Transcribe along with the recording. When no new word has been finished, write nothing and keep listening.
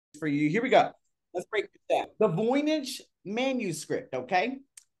for you. Here we go. Let's break this down. The Voynich manuscript, okay?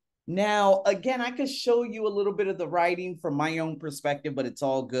 Now, again, I could show you a little bit of the writing from my own perspective, but it's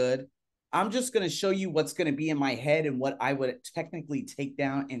all good. I'm just going to show you what's going to be in my head and what I would technically take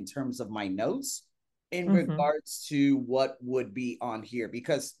down in terms of my notes in regards to what would be on here.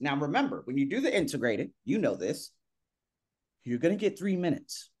 Because now remember, when you do the integrated, you know this, you're going to get 3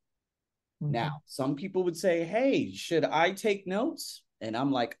 minutes. Now, some people would say, hey, should I take notes? And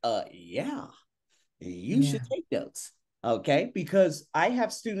I'm like, yeah, you should take notes. Okay, because I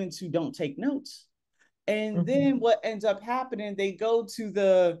have students who don't take notes. And then what ends up happening, they go to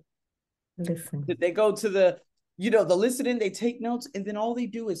the the listening, they take notes, and then all they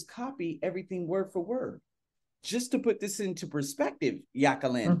do is copy everything word for word. Just to put this into perspective,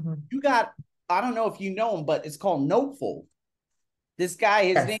 Jacqueline, you got, I don't know if you know him, but it's called Noteful. This guy,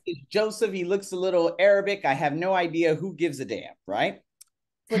 his name is Joseph. He looks a little Arabic. I have no idea who gives a damn, right?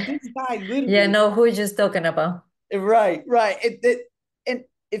 But this guy literally... Yeah, I know who you're just talking about. Right. And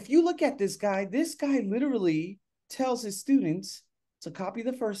if you look at this guy literally tells his students to copy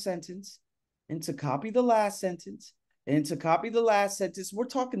the first sentence and to copy the last sentence and to copy the last sentence. We're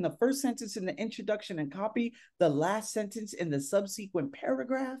talking the first sentence in the introduction and copy the last sentence in the subsequent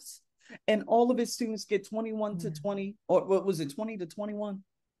paragraphs. And all of his students get 21 to 20, or what was it, 20 to 21?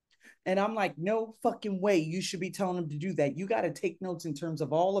 And I'm like, no fucking way you should be telling them to do that. You got to take notes in terms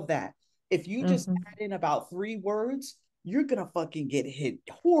of all of that. If you just add in about 3 words, you're going to fucking get hit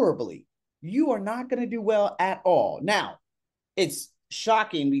horribly. You are not going to do well at all. Now, it's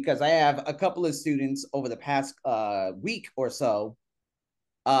shocking because I have a couple of students over the past week or so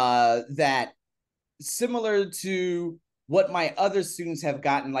that similar to what my other students have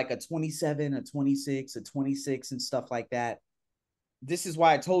gotten, like a 27, a 26, a 26 and stuff like that. This is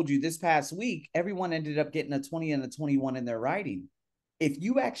why I told you this past week, everyone ended up getting a 20 and a 21 in their writing. If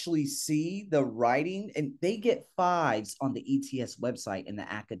you actually see the writing, and they get 5s on the ETS website in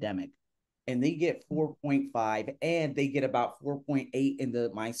the academic, and they get 4.5, and they get about 4.8 in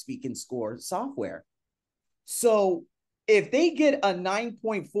the My Speaking Score software. So if they get a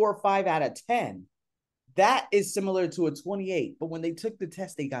 9.45 out of 10, that is similar to a 28. But when they took the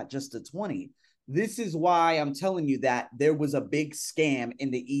test, they got just a 20. This is why I'm telling you that there was a big scam in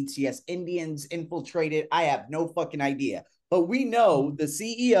the ETS. Indians infiltrated. I have no fucking idea. But we know the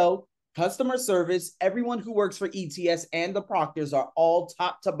CEO, customer service, everyone who works for ETS and the proctors are all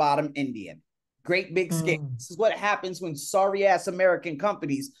top to bottom Indian. Great big scam. This is what happens when sorry ass American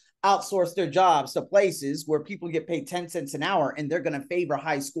companies outsource their jobs to places where people get paid 10 cents an hour and they're going to favor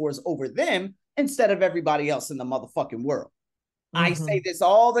high scores over them instead of everybody else in the motherfucking world. I say this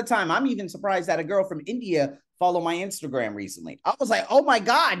all the time. I'm even surprised that a girl from India followed my Instagram recently. I was like, oh my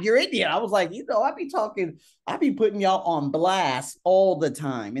God, you're Indian. I was like, I be putting y'all on blast all the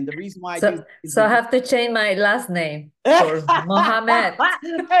time. And the reason why I do is I have to change my last name for Mohammed.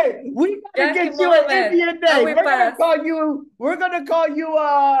 Hey, we gotta get you an Indian name. We're gonna call you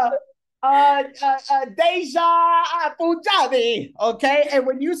Deja Punjabi. Okay. And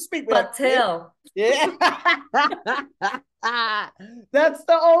when you speak with Patel. Yeah. That's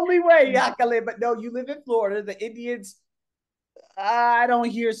the only way, Yakale. But no, you live in Florida. The Indians, I don't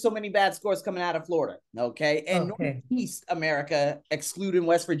hear so many bad scores coming out of Florida. Okay. And Northeast America, excluding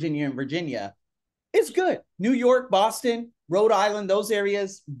West Virginia and Virginia, is good. New York, Boston, Rhode Island, those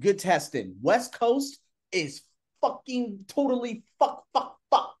areas, good testing. West Coast is fucking totally fucked.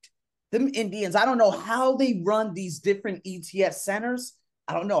 Them Indians, I don't know how they run these different ETS centers.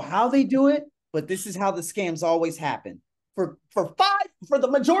 I don't know how they do it, but this is how the scams always happen. For the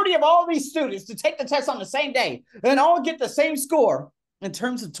majority of all these students to take the test on the same day and all get the same score in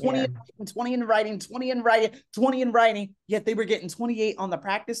terms of 20 in writing, 20 in writing, yet they were getting 28 on the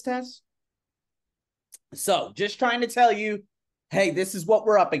practice test. So just trying to tell you, hey, this is what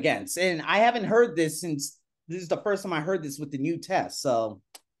we're up against. And I haven't heard this since this is the first time I heard this with the new test. So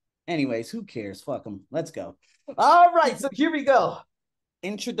anyways, who cares? Fuck them. Let's go. All right, so here we go.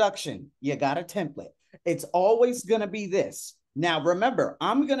 Introduction. You got a template. It's always going to be this. Now, remember,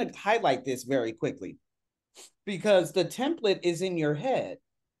 I'm going to highlight this very quickly because the template is in your head.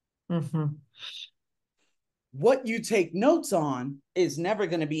 What you take notes on is never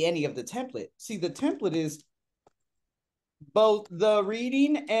going to be any of the template. See, the template is both the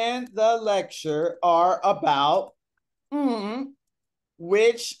reading and the lecture are about,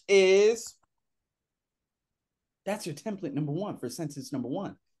 which is, that's your template number 1 for sentence number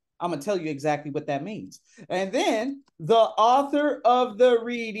 1. I'm going to tell you exactly what that means. And then the author of the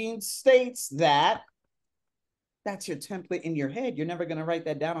reading states that that's your template in your head. You're never going to write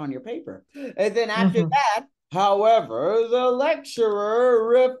that down on your paper. And then after that, However, the lecturer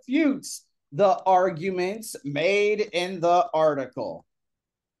refutes the arguments made in the article.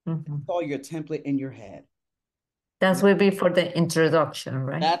 Mhm. All your template in your head. That will be for the introduction,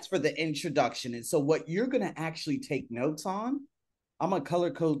 right? That's for the introduction. And so what you're going to actually take notes on, I'm going to color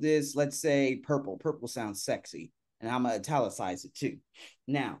code this, let's say purple. Purple sounds sexy. And I'm going to italicize it too.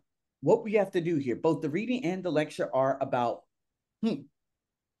 Now, what we have to do here, both the reading and the lecture are about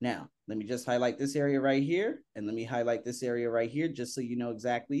Now, let me just highlight this area right here. And let me highlight this area right here, just so you know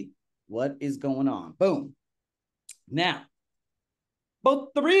exactly what is going on. Boom. Now, both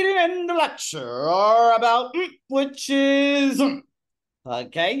the reading and the lecture are about which is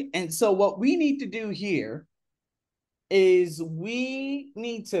okay. And so what we need to do here is we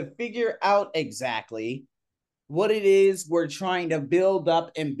need to figure out exactly what it is we're trying to build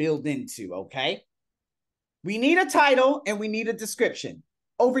up and build into, okay? We need a title and we need a description.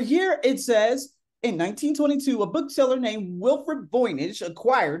 Over here, it says, in 1922, a bookseller named Wilfred Voynich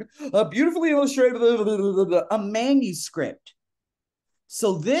acquired a beautifully illustrated a manuscript.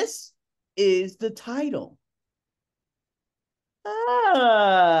 So this is the title.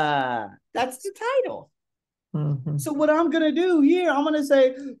 That's the title. Mm-hmm. So what I'm going to do here, I'm going to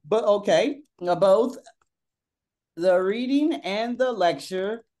say, but okay, both the reading and the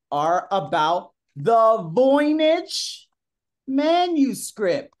lecture are about the Voynich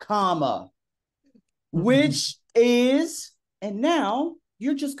manuscript, comma, which is, and now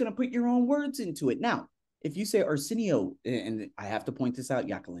you're just going to put your own words into it. Now, if you say Arsenio, and I have to point this out,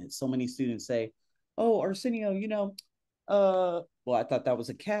 Jacqueline, so many students say, oh, Arsenio, well, I thought that was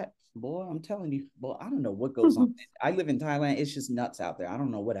a cat. Boy, I'm telling you, boy, I don't know what goes on. I live in Thailand. It's just nuts out there. I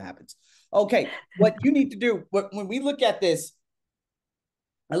don't know what happens. Okay, what you need to do, when we look at this,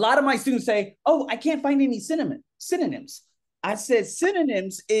 a lot of my students say, oh, I can't find any synonyms. I said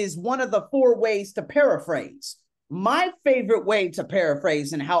synonyms is one of the 4 ways to paraphrase. My favorite way to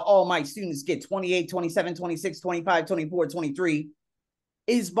paraphrase and how all my students get 28, 27, 26, 25, 24, 23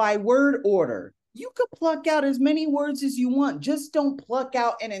 is by word order. You could pluck out as many words as you want. Just don't pluck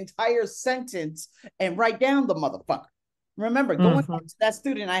out an entire sentence and write down the motherfucker. Remember, going back to that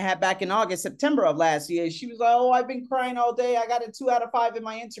student I had back in August, September of last year, she was like, oh, I've been crying all day. I got a 2 out of 5 in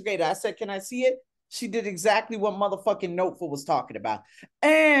my integrator. I said, can I see it? She did exactly what motherfucking Noteful was talking about.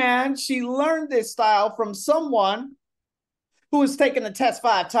 And she learned this style from someone who has taken the test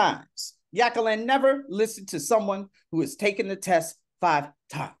 5 times. Jacqueline never listened to someone who has taken the test 5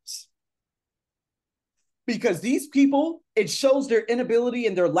 times. Because these people, it shows their inability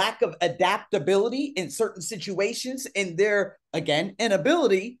and their lack of adaptability in certain situations and their, again,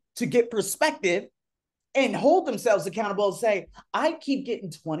 inability to get perspective and hold themselves accountable and say, I keep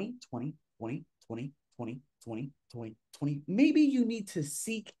getting 20, 20, 20, 20, 20, 20, 20, 20. Maybe you need to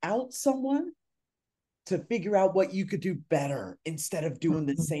seek out someone to figure out what you could do better instead of doing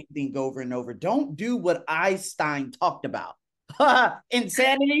the same thing over and over. Don't do what Einstein talked about.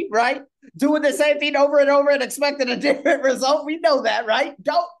 Insanity, right? Doing the same thing over and over and expecting a different result. We know that, right?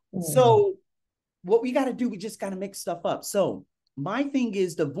 Don't. So what we got to do, we just got to mix stuff up. So my thing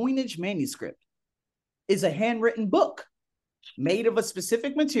is the Voynich manuscript is a handwritten book made of a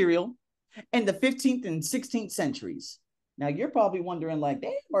specific material in the 15th and 16th centuries. Now you're probably wondering like,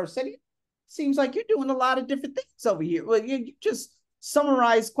 damn, Marcetti, seems like you're doing a lot of different things over here. Well, you just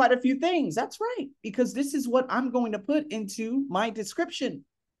summarize quite a few things. That's right, because this is what I'm going to put into my description.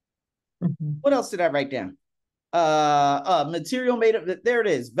 What else did I write down? Material made of, there it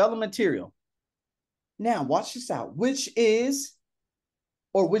is, vellum material. Now, watch this out, which is,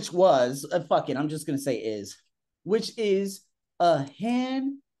 or which was, fuck it, I'm just going to say is, which is a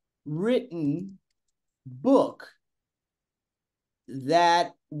handwritten book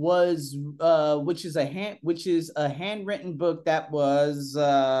that was which is a handwritten book that was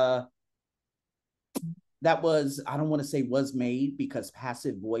I don't want to say was made because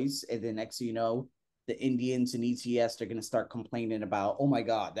passive voice, and then next thing you know, the Indians and ETS they're going to start complaining about, oh my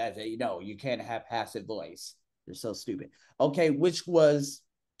god, that you can't have passive voice, they're so stupid. Okay, which was,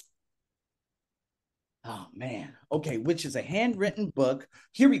 oh man, okay, which is a handwritten book,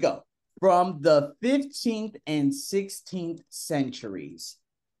 here we go, from the 15th and 16th centuries.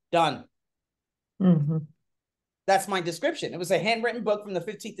 Done. That's my description. It was a handwritten book from the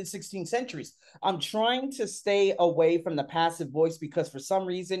 15th and 16th centuries. I'm trying to stay away from the passive voice because for some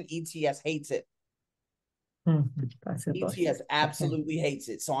reason ETS hates it. ETS absolutely hates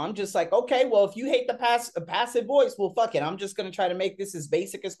it. So I'm just like, okay, well, if you hate the passive voice, well, fuck it. I'm just going to try to make this as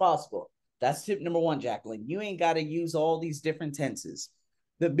basic as possible. That's tip number 1, Jacqueline. You ain't got to use all these different tenses.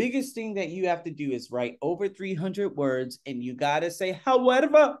 The biggest thing that you have to do is write over 300 words, and you got to say,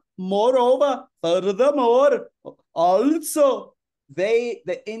 however, moreover, furthermore, also,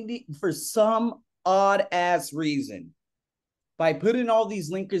 for some odd ass reason, by putting all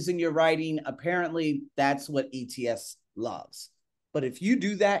these linkers in your writing, apparently that's what ETS loves. But if you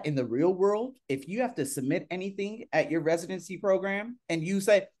do that in the real world, if you have to submit anything at your residency program and you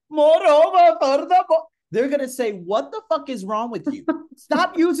say, moreover, furthermore, they're going to say, what the fuck is wrong with you?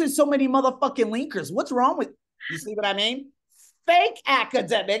 Stop using so many motherfucking linkers. What's wrong with you? See what I mean? Fake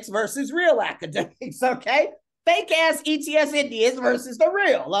academics versus real academics, okay? Fake ass ETS Indians versus the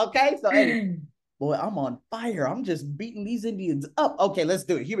real, okay? So anyway, boy, I'm on fire. I'm just beating these Indians up. Okay, let's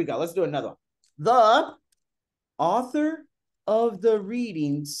do it. Here we go. Let's do another one. The author of the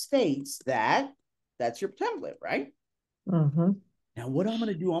reading states that that's your template, right? Mm-hmm. Now, what I'm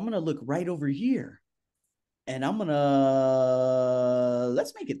going to do, I'm going to look right over here. And I'm going to,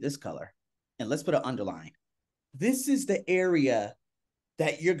 let's make it this color. And let's put an underline. This is the area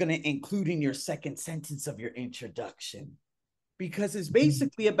that you're going to include in your second sentence of your introduction. Because it's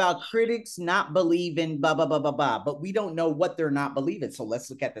basically about critics not believing blah, blah, blah, blah, blah. But we don't know what they're not believing. So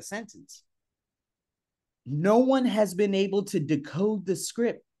let's look at the sentence. No one has been able to decode the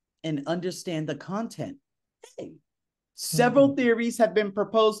script and understand the content. Hey. Several theories have been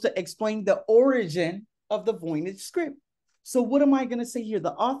proposed to explain the origin of the Voynich script. So what am I going to say here?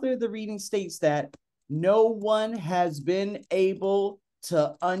 The author of the reading states that no one has been able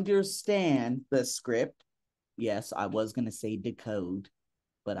to understand the script. Yes, I was going to say decode,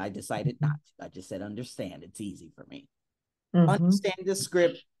 but I decided not to. I just said understand. It's easy for me. Understand the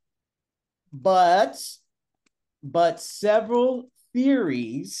script, but several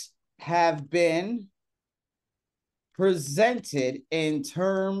theories have been presented in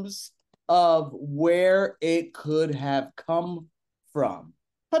terms of where it could have come from.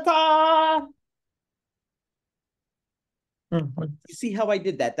 Ta-ta! You see how I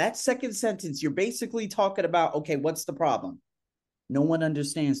did that? That second sentence, you're basically talking about, okay, what's the problem? No one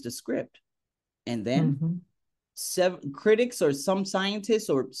understands the script. And then several critics or some scientists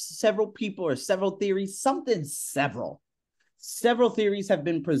or several people or several theories, several theories have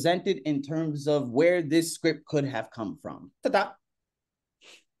been presented in terms of where this script could have come from. Ta-da.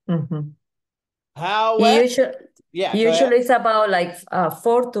 However, Usually it's about like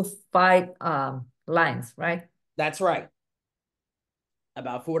 4 to 5 lines, right? That's right.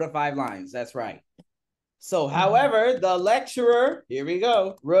 About 4 to 5 lines. That's right. So, however, the lecturer, here we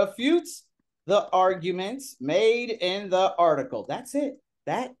go, refutes the arguments made in the article. That's it.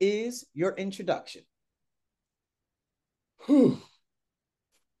 That is your introduction. Whew.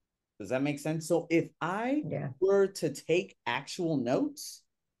 Does that make sense? So if I were to take actual notes,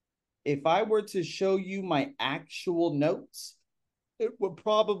 if I were to show you my actual notes, it would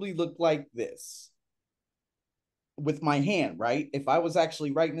probably look like this with my hand, right? If I was actually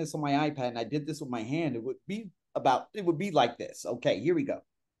writing this on my iPad and I did this with my hand, it would be like this. Okay, here we go.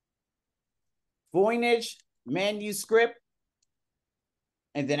 Voynich manuscript.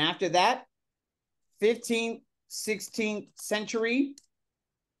 And then after that, 15th, 16th century.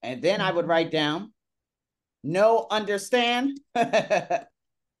 And then I would write down, no understand,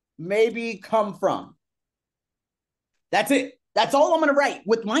 maybe come from. That's it. That's all I'm going to write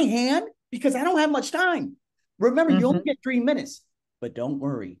with my hand because I don't have much time. Remember, you only get 3 minutes, but don't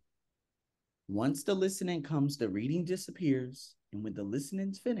worry. Once the listening comes, the reading disappears. And when the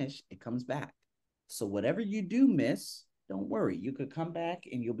listening's finished, it comes back. So whatever you do miss, don't worry. You could come back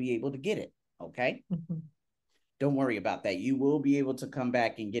and you'll be able to get it. Okay? Don't worry about that. You will be able to come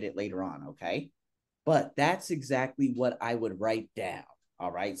back and get it later on. Okay? But that's exactly what I would write down.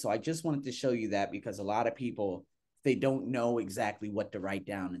 All right? So I just wanted to show you that because a lot of people, they don't know exactly what to write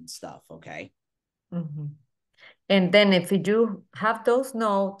down and stuff. Okay? And then if you have those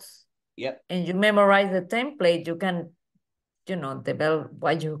notes and you memorize the template, you can, develop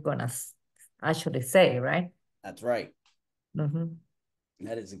what you're going to actually say, right? That's right.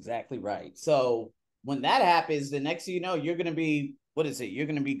 That is exactly right. So when that happens, the next thing you know, you're going to be, you're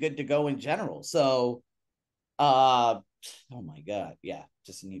going to be good to go in general. So, oh my God. Yeah.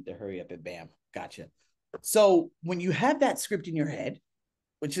 Just need to hurry up and bam. Gotcha. So when you have that script in your head,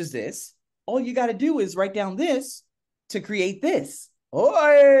 which is this, all you got to do is write down this to create this.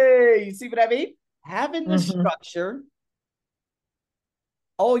 Oh, you see what I mean? Having the structure,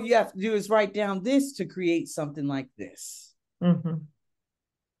 all you have to do is write down this to create something like this.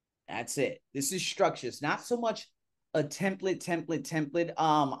 That's it. This is structure. It's not so much a template.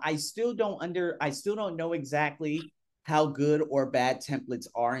 I still don't know exactly how good or bad templates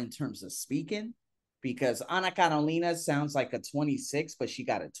are in terms of speaking. because Ana Carolina sounds like a 26, but she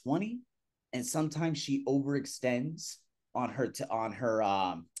got a 20. And sometimes she overextends on her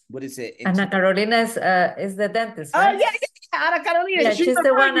what is it? Ana Carolina is the dentist, right? Yeah, Ana Carolina. Yeah, She's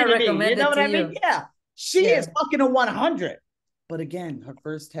the one I to me. You know recommended what to I mean? you. Yeah. She Yeah. is fucking a 100. But again, her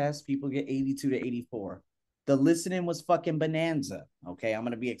first test, people get 82 to 84. The listening was fucking bonanza. Okay. I'm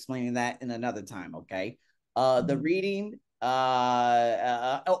going to be explaining that in another time. Okay. The reading,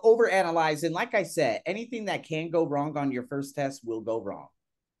 over analyzing. Like I said, anything that can go wrong on your first test will go wrong.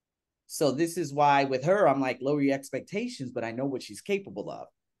 So this is why with her, I'm like, lower your expectations, but I know what she's capable of.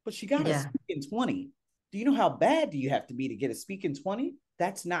 But she got a speaking 20. Do you know how bad do you have to be to get a speaking 20?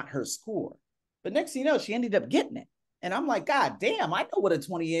 That's not her score. But next thing you know, she ended up getting it. And I'm like, God damn, I know what a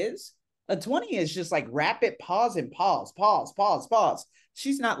 20 is. A 20 is just like rapid pause and pause, pause, pause, pause.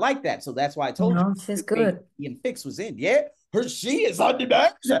 She's not like that. So that's why I told you she's good. And Fix was in. Yeah, she is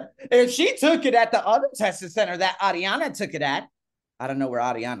undeniable. If she took it at the other testing center that Ariana took it at, I don't know where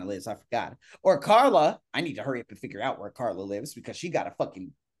Ariana lives. I forgot. Or Carla. I need to hurry up and figure out where Carla lives because she got a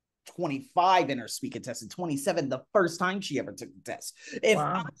fucking 25 in her speaking test and 27 the first time she ever took the test. If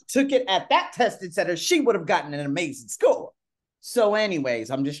I took it at that testing center, she would have gotten an amazing score. So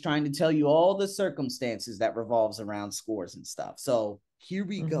anyways, I'm just trying to tell you all the circumstances that revolves around scores and stuff. So here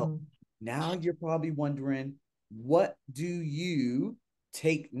we go. Now you're probably wondering, what do you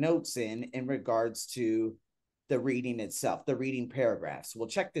take notes in regards to the reading itself, the reading paragraphs? Well,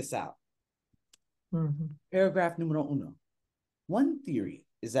 check this out. Paragraph numero uno. One theory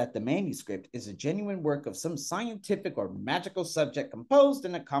is that the manuscript is a genuine work of some scientific or magical subject composed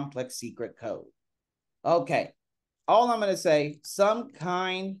in a complex secret code. Okay. All I'm going to say, some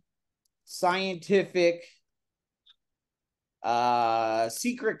kind scientific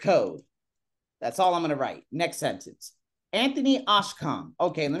secret code. That's all I'm going to write. Next sentence. Anthony Oshcom.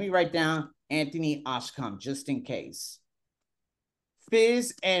 Okay, let me write down Anthony Oshcom just in case.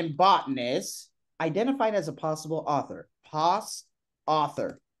 Phys and botanist identified as a possible author.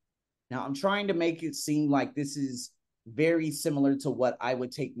 Author. Now, I'm trying to make it seem like this is very similar to what I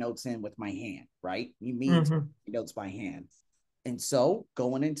would take notes in with my hand, right? You mean notes by hand. And so,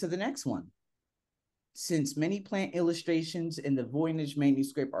 going into the next one. Since many plant illustrations in the Voynich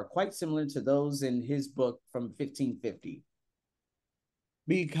manuscript are quite similar to those in his book from 1550.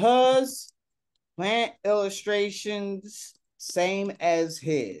 Because plant illustrations, same as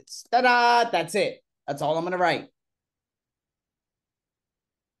his. Ta-da! That's it. That's all I'm going to write.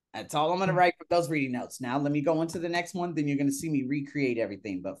 That's all I'm going to write for those reading notes. Now, let me go into the next one. Then you're going to see me recreate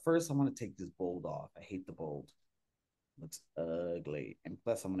everything. But first, I'm going to take this bold off. I hate the bold. Looks ugly. And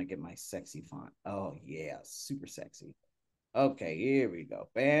plus, I'm going to get my sexy font. Oh, yeah. Super sexy. Okay, here we go.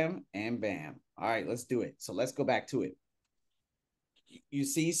 Bam and bam. All right, let's do it. So let's go back to it. You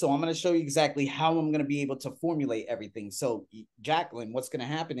see, so I'm going to show you exactly how I'm going to be able to formulate everything. So, Jacqueline, what's going to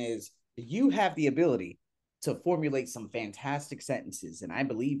happen is you have the ability to formulate some fantastic sentences, and I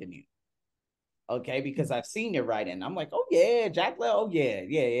believe in you. Okay, because I've seen your writing. I'm like, oh yeah, Jacqueline. Oh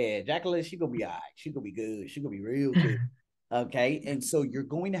yeah. Jacqueline, she gonna be all right. She gonna be good. She gonna be real good. Okay, and so you're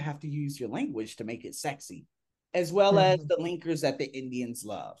going to have to use your language to make it sexy, as well as the linkers that the Indians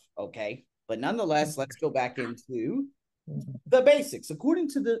love. Okay, but nonetheless, let's go back into the basics. According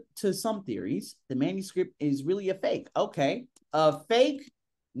to some theories, the manuscript is really a fake. Okay, a fake,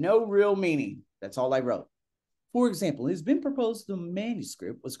 no real meaning. That's all I wrote. For example, it has been proposed the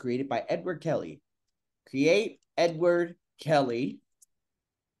manuscript was created by Edward Kelly. Create Edward Kelly.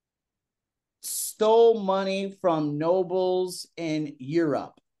 Stole money from nobles in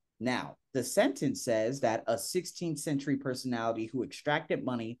Europe. Now, the sentence says that a 16th century personality who extracted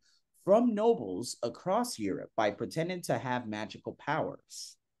money from nobles across Europe by pretending to have magical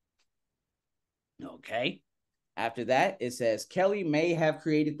powers. Okay. After that, it says Kelly may have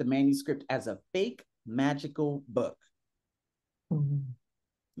created the manuscript as a fake magical book.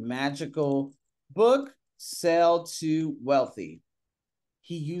 Magical book, sell to wealthy.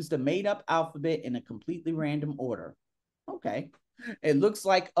 He used a made-up alphabet in a completely random order. Okay. It looks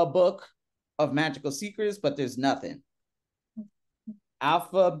like a book of magical secrets, but there's nothing.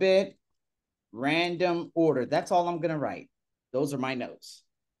 Alphabet, random order. That's all I'm going to write. Those are my notes.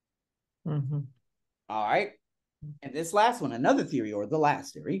 All right. And this last one, another theory, or the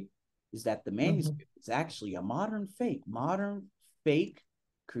last theory, is that the manuscript is actually a modern fake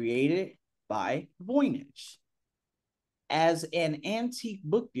created by Voynich. As an antique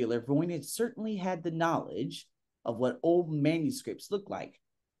book dealer, Voynich certainly had the knowledge of what old manuscripts look like.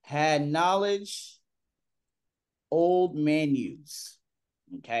 Had knowledge, old menus,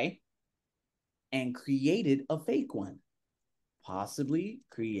 okay? And created a fake one. Possibly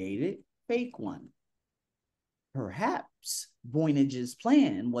created fake one. Perhaps Voynich's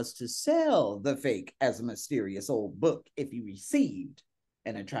plan was to sell the fake as a mysterious old book if he received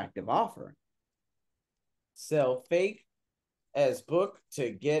an attractive offer. Sell fake as book to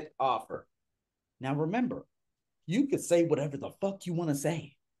get offer. Now remember, you could say whatever the fuck you want to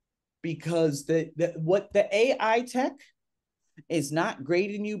say, because what the AI tech is not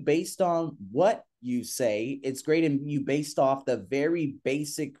grading you based on what you say. It's grading you based off the very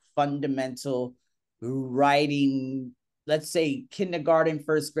basic fundamental writing, let's say kindergarten,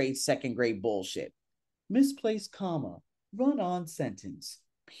 first grade, second grade bullshit. Misplaced comma, run-on sentence,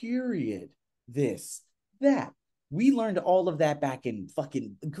 period, this, that. We learned all of that back in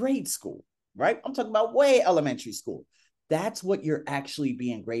fucking grade school, right? I'm talking about way elementary school. That's what you're actually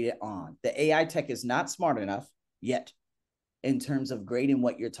being graded on. The AI tech is not smart enough yet in terms of grading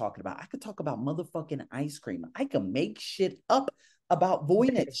what you're talking about. I could talk about motherfucking ice cream. I can make shit up about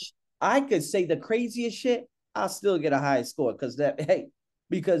Voynich. I could say the craziest shit. I'll still get a high score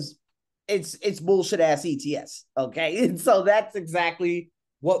because it's bullshit ass ETS. Okay. And so that's exactly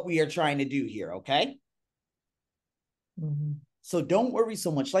what we are trying to do here. Okay. Mm-hmm. So don't worry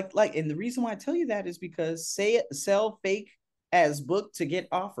so much. And the reason why I tell you that is because sell fake as book to get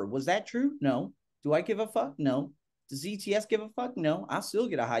offer. Was that true? No. Do I give a fuck? No. Does ETS give a fuck? No. I'll still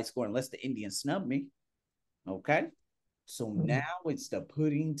get a high score unless the Indians snub me. Okay. So now it's the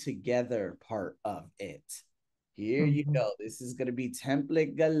putting together part of it. Here you go. This is going to be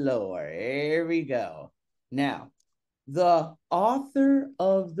template galore. Here we go. Now, the author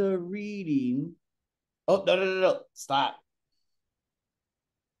of the reading. Oh, no. Stop.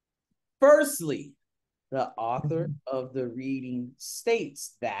 Firstly, the author of the reading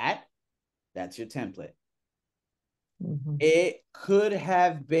states that that's your template. It could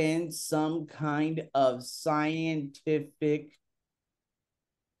have been some kind of scientific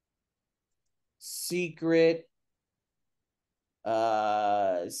secret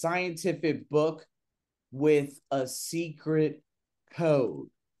scientific book with a secret code.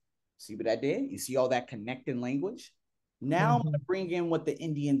 See what I did? You see all that connecting language? Now I'm going to bring in what the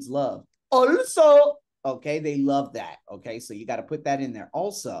Indians love. Also, okay, they love that. Okay, so you got to put that in there.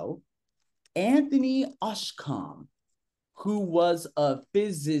 Also, Anthony Oshcom, who was a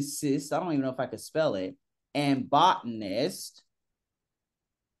physicist, I don't even know if I could spell it, and botanist,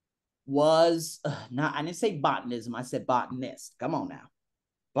 was not, I didn't say botanism, I said botanist. Come on now.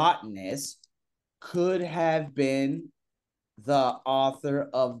 Botanist could have been the author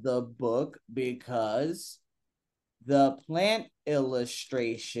of the book because the plant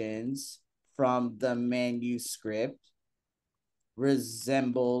illustrations from the manuscript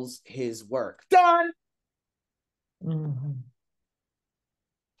resembles his work. Done.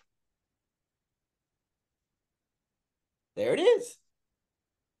 There it is.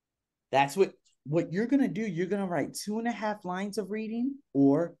 That's what you're going to do. You're going to write 2.5 lines of reading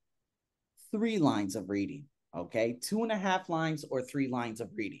or 3 lines of reading. Okay. 2.5 lines or 3 lines of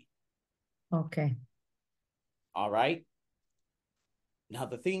reading. Okay. All right. Now,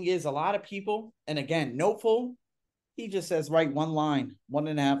 the thing is, a lot of people, and again, Noteful, he just says, write 1 line,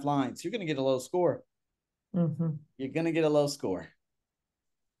 1.5 lines. You're going to get a low score. You're going to get a low score.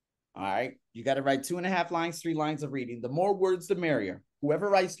 All right. You got to write 2.5 lines, 3 lines of reading. The more words, the merrier. Whoever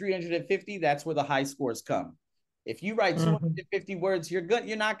writes 350, that's where the high scores come. If you write 250 words, you're good.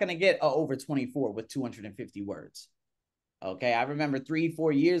 You're not going to get over 24 with 250 words. Okay. I remember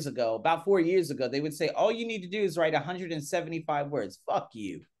 4 years ago, about 4 years ago, they would say, all you need to do is write 175 words. Fuck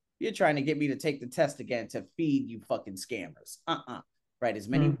you. You're trying to get me to take the test again to feed you fucking scammers. Write as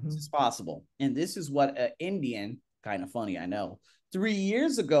many words as possible. And this is what an Indian, kind of funny, I know, 3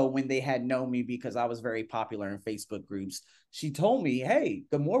 years ago when they had known me because I was very popular in Facebook groups, she told me, hey,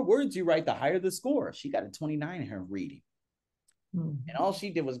 the more words you write, the higher the score. She got a 29 in her reading. And all she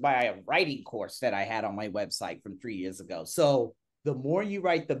did was buy a writing course that I had on my website from 3 years ago. So the more you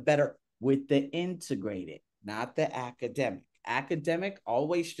write, the better with the integrated, not the academic. Academic,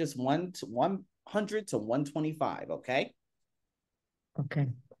 always just 100 to 125, okay? Okay.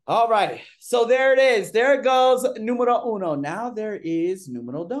 All right. So there it is. There it goes. Numero uno. Now there is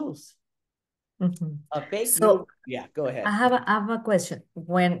numero dos. A fake note. Yeah, go ahead. I have a question.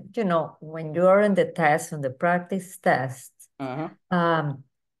 When you are in the test, on the practice test,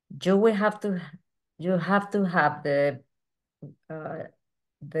 you will have to have the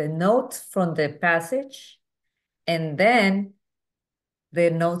notes from the passage and then the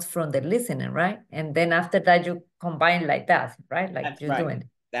notes from the listening, right? And then after that, you combine like that, right? Like That's you're right. doing.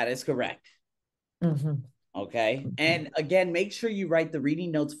 That is correct. Okay. And again, make sure you write the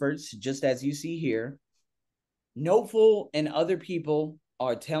reading notes first, just as you see here. Noteful and other people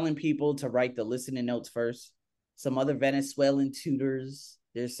are telling people to write the listening notes first. some other Venezuelan tutors,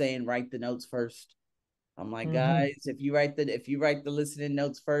 they're saying write the notes first. I'm like, guys, if you write the listening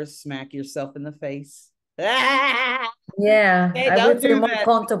notes first, smack yourself in the face. Yeah, Hey, I will don't feel do more that.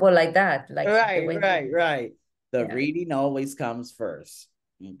 comfortable like that. Like the way Right. The yeah. reading always comes first.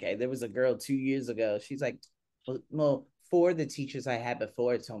 Okay. There was a girl 2 years ago. She's like, well, four of the teachers I had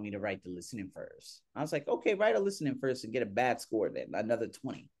before told me to write the listening first. I was like, okay, write a listening first and get a bad score then, another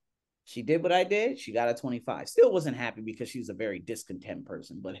 20. She did what I did. She got a 25. Still wasn't happy because she was a very discontent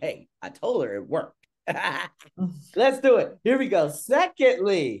person. But hey, I told her it worked. Let's do it. Here we go.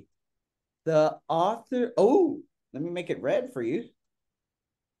 Secondly, the author. Oh, let me make it red for you.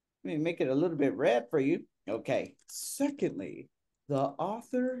 Let me make it a little bit red for you. Okay. Secondly, the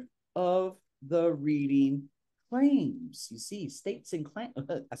author of the reading claims. You see, states and claims.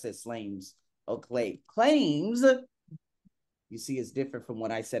 I said slames. Okay. Claims. You see, it's different from what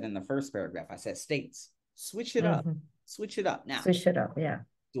I said in the first paragraph. I said states. Switch it up. Switch it up. Now, switch it up. Yeah.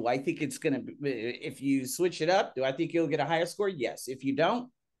 do I think it's going to be, if you switch it up, do I think you'll get a higher score? Yes. If you don't,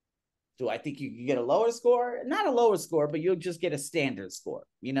 do I think you can get a lower score? Not a lower score, but you'll just get a standard score.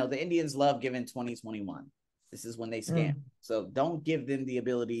 You know, the Indians love giving 2021. This is when they scam. So don't give them the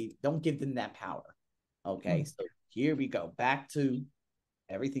ability, don't give them that power. Okay, so here we go. Back to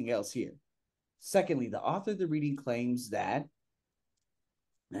everything else here. Secondly, the author of the reading claims that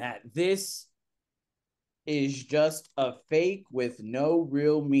this is just a fake with no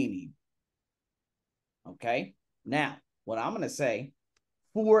real meaning. Okay, now what I'm going to say,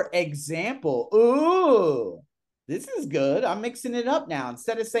 for example, ooh, this is good. I'm mixing it up now.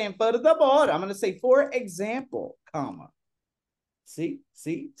 Instead of saying for the board, I'm going to say for example, comma. See,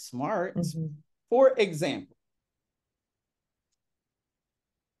 smart. For example,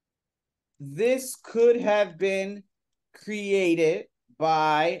 this could have been created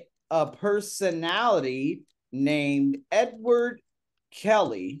by a personality named Edward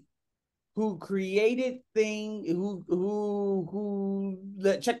Kelly, who created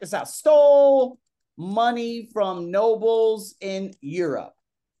check this out, stole money from nobles in Europe.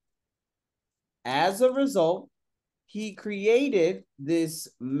 As a result, he created this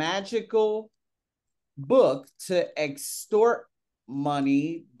magical book to extort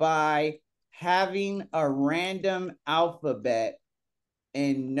money by having a random alphabet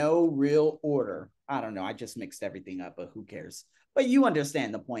in no real order. I don't know. I just mixed everything up, but who cares? But you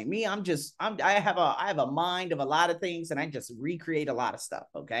understand the point. Me, I have a mind of a lot of things, and I just recreate a lot of stuff.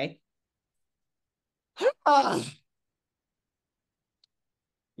 Okay.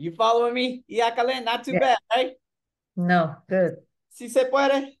 You following me? Yakalen, not too bad, right? No, good. ¿Sí se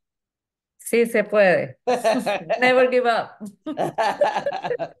puede? Sí se puede. Never give up.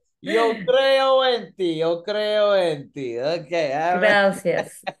 Yo creo en ti. Yo creo en ti. Okay. All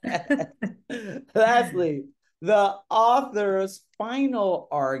Gracias. Right. Lastly, the author's final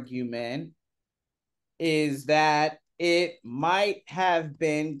argument is that it might have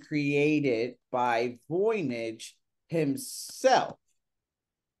been created by Voynich himself.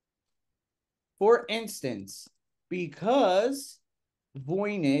 For instance, because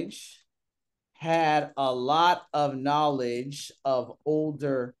Voynich had a lot of knowledge of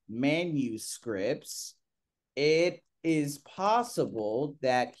older manuscripts, it is possible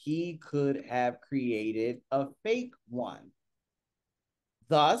that he could have created a fake one.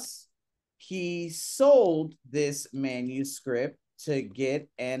 Thus, he sold this manuscript to get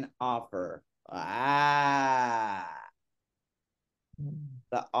an offer.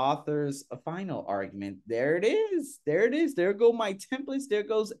 The author's final argument. There it is. There go my templates. There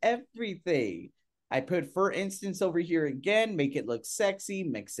goes everything. I put, for instance, over here again, make it look sexy,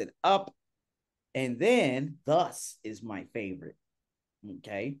 mix it up. And then thus is my favorite.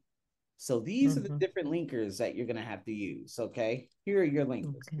 Okay. So these are the different linkers that you're going to have to use. Okay. Here are your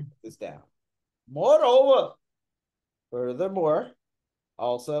linkers. Okay. Put this down. Moreover, furthermore,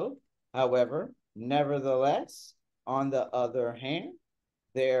 also, however, nevertheless, on the other hand,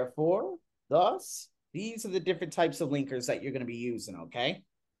 therefore, thus, these are the different types of linkers that you're going to be using, okay?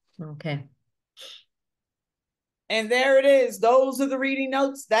 Okay. And there it is. Those are the reading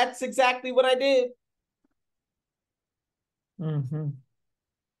notes. That's exactly what I did.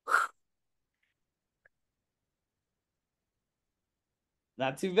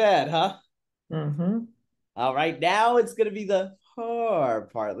 Not too bad, huh? All right, now it's going to be the hard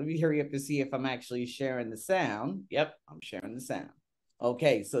part. Let me hurry up to see if I'm actually sharing the sound. Yep, I'm sharing the sound.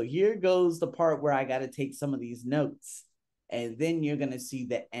 Okay, so here goes the part where I got to take some of these notes, and then you're going to see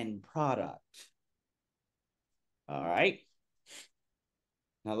the end product. All right.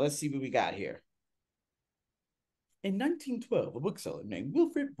 Now let's see what we got here. In 1912, a bookseller named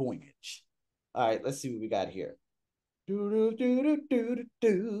Wilfred Voynich. All right, let's see what we got here. I'm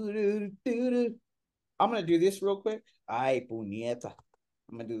going to do this real quick. Ay, puñeta.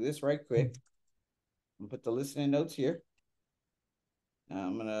 I'm going to do this right quick. I'm going to put the listening notes here.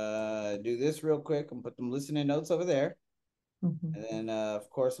 I'm going to do this real quick. I'm going to put them listening notes over there. And then, of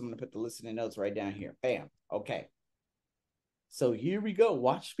course, I'm going to put the listening notes right down here. Bam. Okay. So here we go.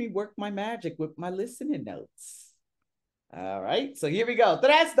 Watch me work my magic with my listening notes. All right. So here we go.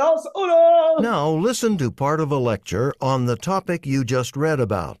 Tres, dos, uno. Now listen to part of a lecture on the topic you just read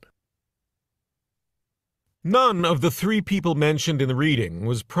about. None of the three people mentioned in the reading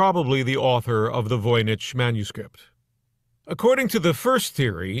was probably the author of the Voynich manuscript. According to the first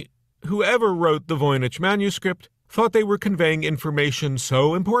theory, whoever wrote the Voynich manuscript thought they were conveying information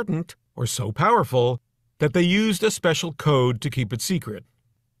so important or so powerful that they used a special code to keep it secret.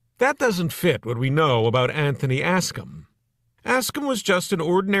 That doesn't fit what we know about Anthony Ascom. Ascom was just an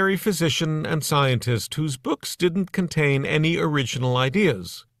ordinary physician and scientist whose books didn't contain any original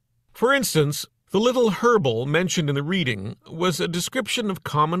ideas. For instance, the little herbal mentioned in the reading was a description of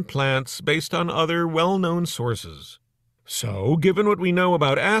common plants based on other well-known sources. So, given what we know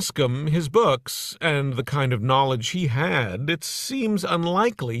about Ascom, his books, and the kind of knowledge he had, it seems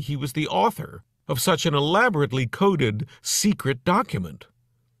unlikely he was the author of such an elaborately coded secret document.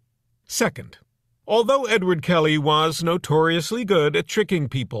 Second, although Edward Kelly was notoriously good at tricking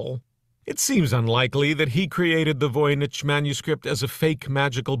people, it seems unlikely that he created the Voynich manuscript as a fake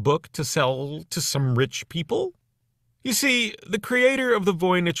magical book to sell to some rich people. You see, the creator of the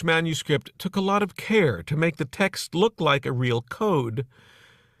Voynich manuscript took a lot of care to make the text look like a real code.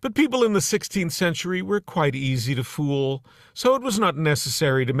 But people in the 16th century were quite easy to fool, so it was not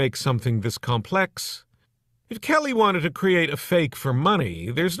necessary to make something this complex. If Kelly wanted to create a fake for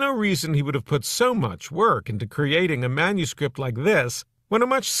money, there's no reason he would have put so much work into creating a manuscript like this when a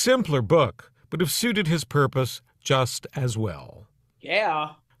much simpler book would have suited his purpose just as well. Yeah.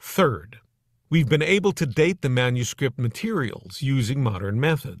 Third, we've been able to date the manuscript materials using modern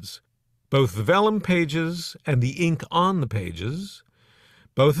methods. Both the vellum pages and the ink on the pages,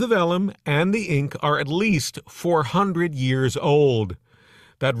 both the vellum and the ink are at least 400 years old.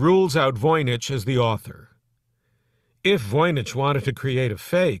 That rules out Voynich as the author. If Voynich wanted to create a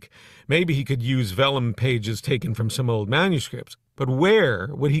fake, maybe he could use vellum pages taken from some old manuscripts. But where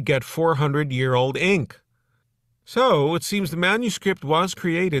would he get 400-year-old ink? So it seems the manuscript was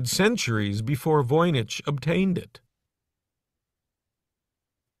created centuries before Voynich obtained it.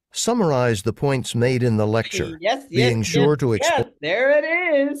 Summarize the points made in the lecture, Yes, being sure to explain. Yes, there it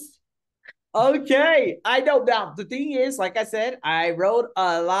is. Okay, I know now. The thing is, like I said, I wrote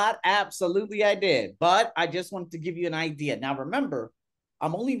a lot. Absolutely, I did. But I just wanted to give you an idea. Now, remember,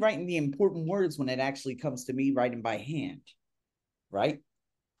 I'm only writing the important words when it actually comes to me writing by hand, right?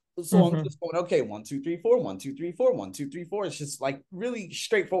 So I'm just going, okay, 1, 2, 3, 4, 1, 2, 3, 4, 1, 2, 3, 4. It's just like really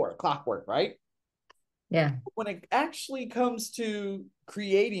straightforward, clockwork, right? Yeah. When it actually comes to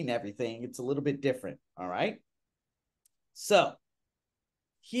creating everything, it's a little bit different, all right? So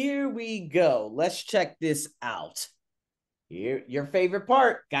here we go. Let's check this out. Here, your favorite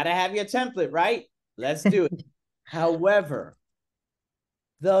part. Got to have your template, right? Let's do it. However,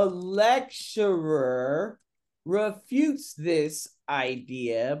 the lecturer refutes this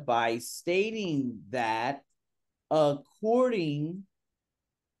idea by stating that according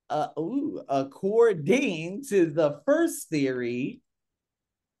to the first theory,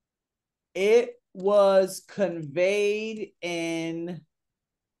 it was conveyed in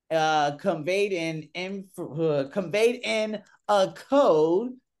a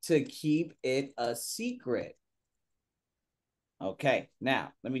code to keep it a secret. Okay,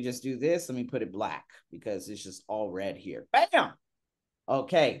 now let me just do this. Let me put it black because it's just all red here. Bam!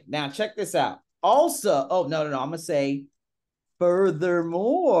 Okay, now check this out. Also, oh, no. I'm going to say,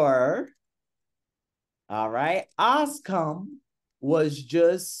 furthermore, all right, Ascom was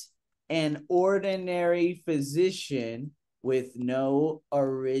just an ordinary physician with no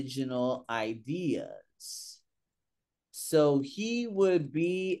original ideas. So he would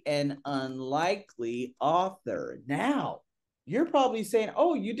be an unlikely author. Now, you're probably saying,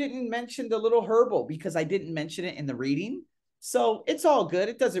 oh, you didn't mention the little herbal because I didn't mention it in the reading. So it's all good.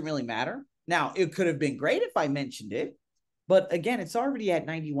 It doesn't really matter. Now, it could have been great if I mentioned it. But again, it's already at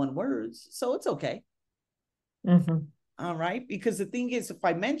 91 words. So it's okay. All right. Because the thing is, if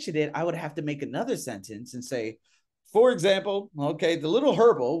I mentioned it, I would have to make another sentence and say, for example, okay, the little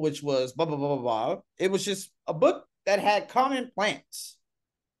herbal, which was blah, blah, blah, blah, blah. It was just a book that had common plants.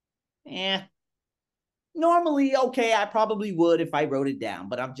 Normally, okay, I probably would if I wrote it down,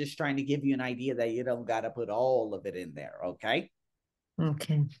 but I'm just trying to give you an idea that you don't got to put all of it in there, okay?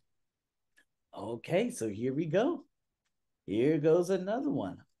 Okay. Okay, so here we go. Here goes another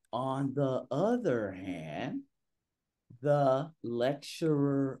one. On the other hand, the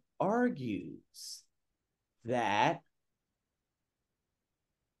lecturer argues that,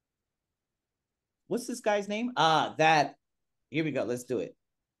 what's this guy's name? Here we go. Let's do it.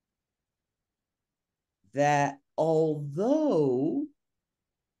 That although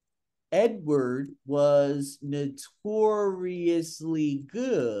Edward was notoriously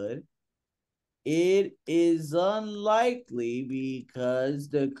good, it is unlikely because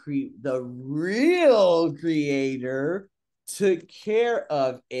the real creator took care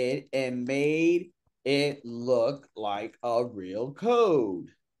of it and made it look like a real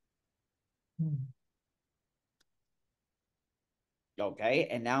code. Okay,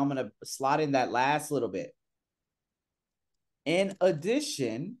 and now I'm going to slot in that last little bit. In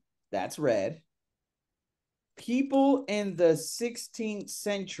addition, that's red. People in the 16th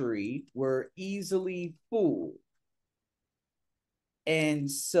century were easily fooled. And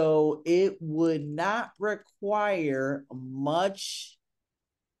so it would not require much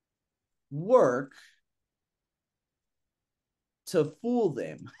work to fool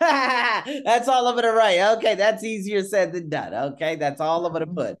them. That's all I'm going to write. Okay, that's easier said than done. Okay, that's all I'm going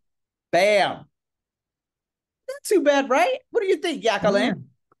to put. Bam. Not too bad, right? What do you think, Jacqueline?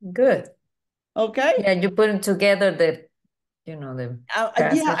 Yeah, good. Okay. Yeah, you putting together the, the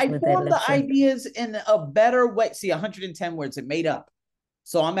yeah, I formed the ideas in a better way. See, 110 words, it made up.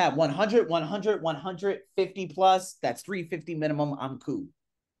 So I'm at 100, 100, 150 plus. That's 350 minimum. I'm cool.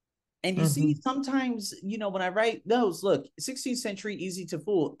 And you see, sometimes, when I write those, look, 16th century, easy to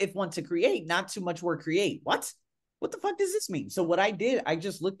fool. If one to create, not too much work create. What the fuck does this mean? So what I did, I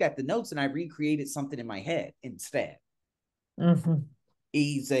just looked at the notes and I recreated something in my head instead.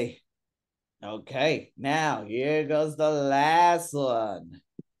 Easy. Okay, now here goes the last one.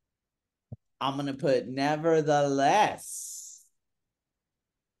 I'm going to put nevertheless.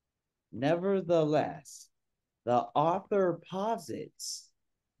 Nevertheless, the author posits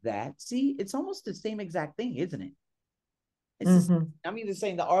that, see, it's almost the same exact thing, isn't it? It's the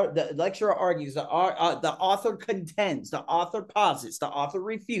same. The lecturer argues, the author contends, the author posits, the author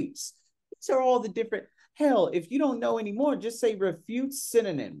refutes. These are all the different. Hell, if you don't know anymore, just say refutes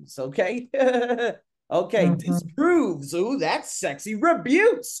synonyms, okay? Okay, disproves. Ooh, that's sexy.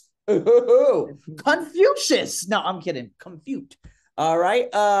 Rebutes. Ooh, Confucius. No, I'm kidding. Confute. All right.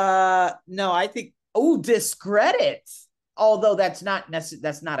 No, I think. Oh, discredit. Although that's not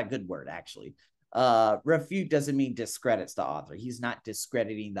a good word, actually. Refute doesn't mean discredits the author. He's not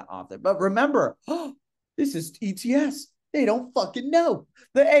discrediting the author. But remember, this is ETS. They don't fucking know.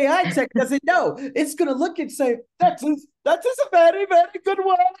 The AI tech doesn't know. It's gonna look and say, that is a very, very good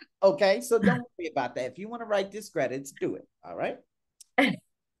one. Okay, so don't worry about that. If you want to write discredits, do it. All right.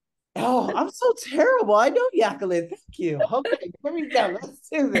 Oh, I'm so terrible. I know, Jacqueline. Thank you. Okay, here we go. Let's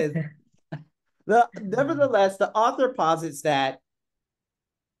do this. Nevertheless, the author posits that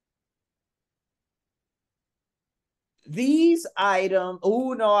these items.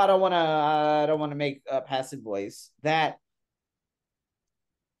 Oh no, I don't want to make a passive voice. That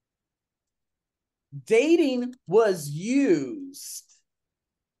dating was used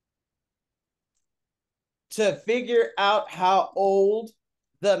to figure out how old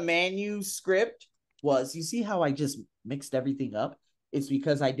the manuscript was. You see how I just mixed everything up? It's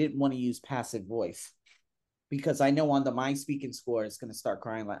because I didn't want to use passive voice. Because I know on the My Speaking score, it's going to start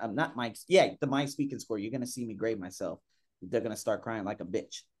crying like, the My Speaking score, you're going to see me grade myself. They're going to start crying like a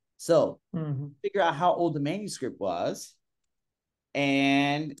bitch. So figure out how old the manuscript was.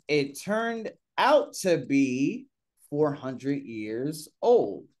 And it turned out to be 400 years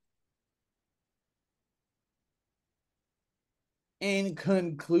old. In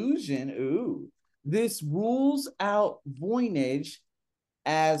conclusion, this rules out Voynich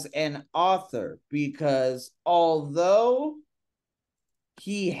as an author, because although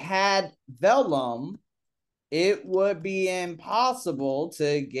he had vellum, it would be impossible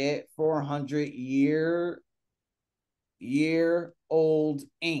to get 400-year-old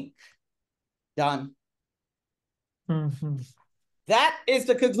ink. Done. That is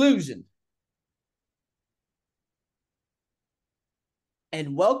the conclusion.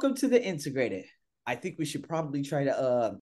 And welcome to the integrated. I think we should probably try to